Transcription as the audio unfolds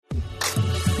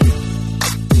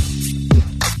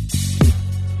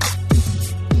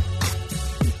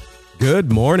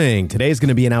Good morning. Today's going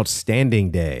to be an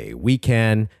outstanding day. We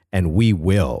can and we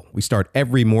will. We start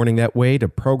every morning that way to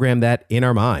program that in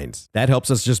our minds. That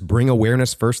helps us just bring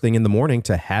awareness first thing in the morning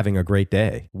to having a great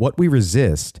day. What we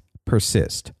resist,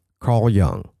 persist. Carl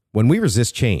Jung. When we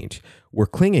resist change, we're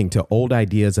clinging to old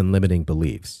ideas and limiting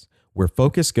beliefs. Where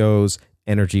focus goes,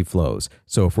 energy flows.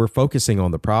 So if we're focusing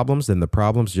on the problems, then the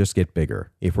problems just get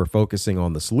bigger. If we're focusing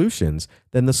on the solutions,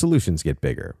 then the solutions get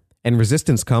bigger. And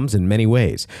resistance comes in many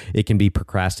ways. It can be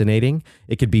procrastinating.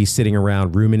 It could be sitting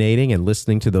around ruminating and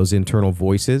listening to those internal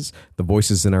voices, the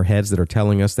voices in our heads that are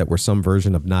telling us that we're some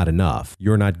version of not enough.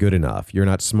 You're not good enough. You're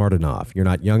not smart enough. You're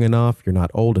not young enough. You're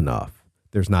not old enough.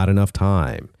 There's not enough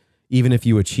time. Even if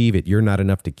you achieve it, you're not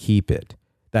enough to keep it.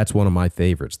 That's one of my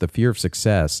favorites. The fear of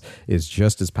success is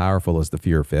just as powerful as the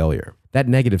fear of failure. That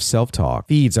negative self-talk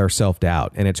feeds our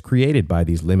self-doubt, and it's created by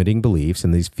these limiting beliefs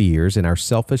and these fears and our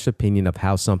selfish opinion of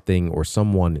how something or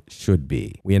someone should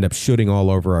be. We end up shooting all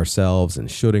over ourselves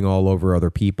and shooting all over other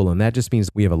people, and that just means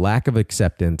we have a lack of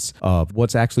acceptance of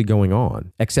what's actually going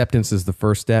on. Acceptance is the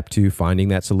first step to finding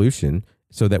that solution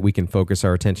so that we can focus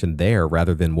our attention there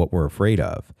rather than what we're afraid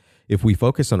of. If we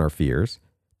focus on our fears,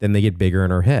 then they get bigger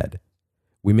in our head.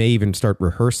 We may even start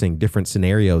rehearsing different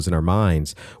scenarios in our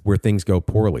minds where things go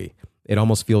poorly. It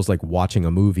almost feels like watching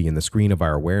a movie in the screen of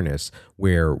our awareness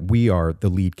where we are the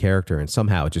lead character and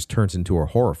somehow it just turns into a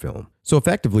horror film. So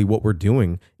effectively, what we're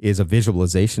doing is a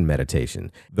visualization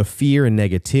meditation. The fear and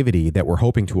negativity that we're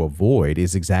hoping to avoid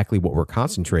is exactly what we're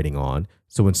concentrating on.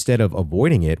 So instead of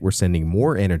avoiding it, we're sending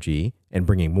more energy and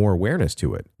bringing more awareness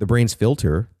to it. The brain's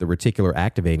filter, the reticular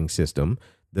activating system,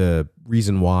 the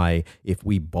reason why if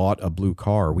we bought a blue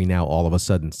car, we now all of a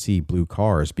sudden see blue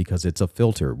cars because it's a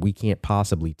filter. We can't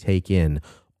possibly take in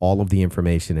all of the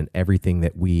information and everything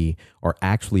that we are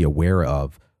actually aware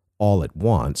of all at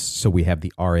once. So we have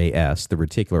the RAS, the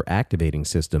reticular activating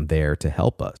system, there to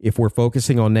help us. If we're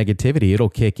focusing on negativity, it'll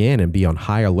kick in and be on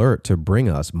high alert to bring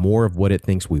us more of what it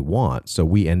thinks we want. So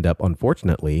we end up,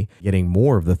 unfortunately, getting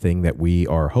more of the thing that we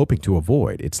are hoping to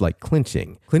avoid. It's like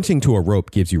clinching. Clinching to a rope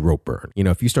gives you rope burn. You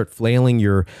know, if you start flailing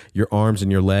your arms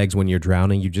and your legs when you're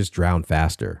drowning, you just drown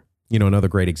faster. You know, another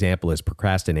great example is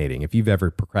procrastinating. If you've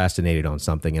ever procrastinated on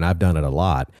something, and I've done it a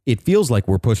lot, it feels like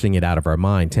we're pushing it out of our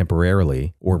mind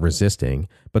temporarily or resisting,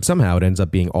 but somehow it ends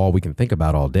up being all we can think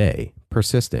about all day,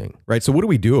 persisting, right? So what do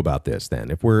we do about this then?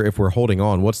 If we're holding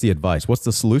on, what's the advice? What's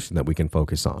the solution that we can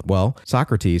focus on? Well,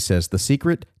 Socrates says the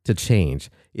secret to change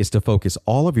is to focus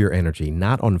all of your energy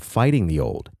not on fighting the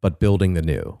old, but building the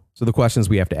new. So the questions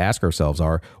we have to ask ourselves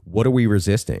are, what are we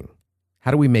resisting? How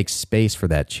do we make space for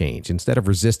that change? Instead of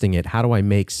resisting it, how do I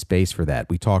make space for that?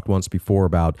 We talked once before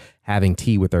about having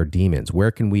tea with our demons.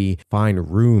 Where can we find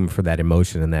room for that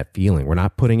emotion and that feeling? We're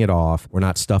not putting it off. We're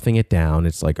not stuffing it down.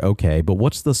 It's like, okay, but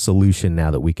what's the solution now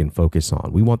that we can focus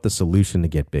on? We want the solution to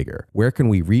get bigger. Where can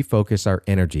we refocus our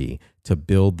energy to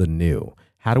build the new?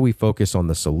 How do we focus on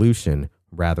the solution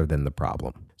rather than the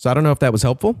problem? So I don't know if that was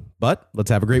helpful, but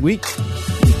let's have a great week.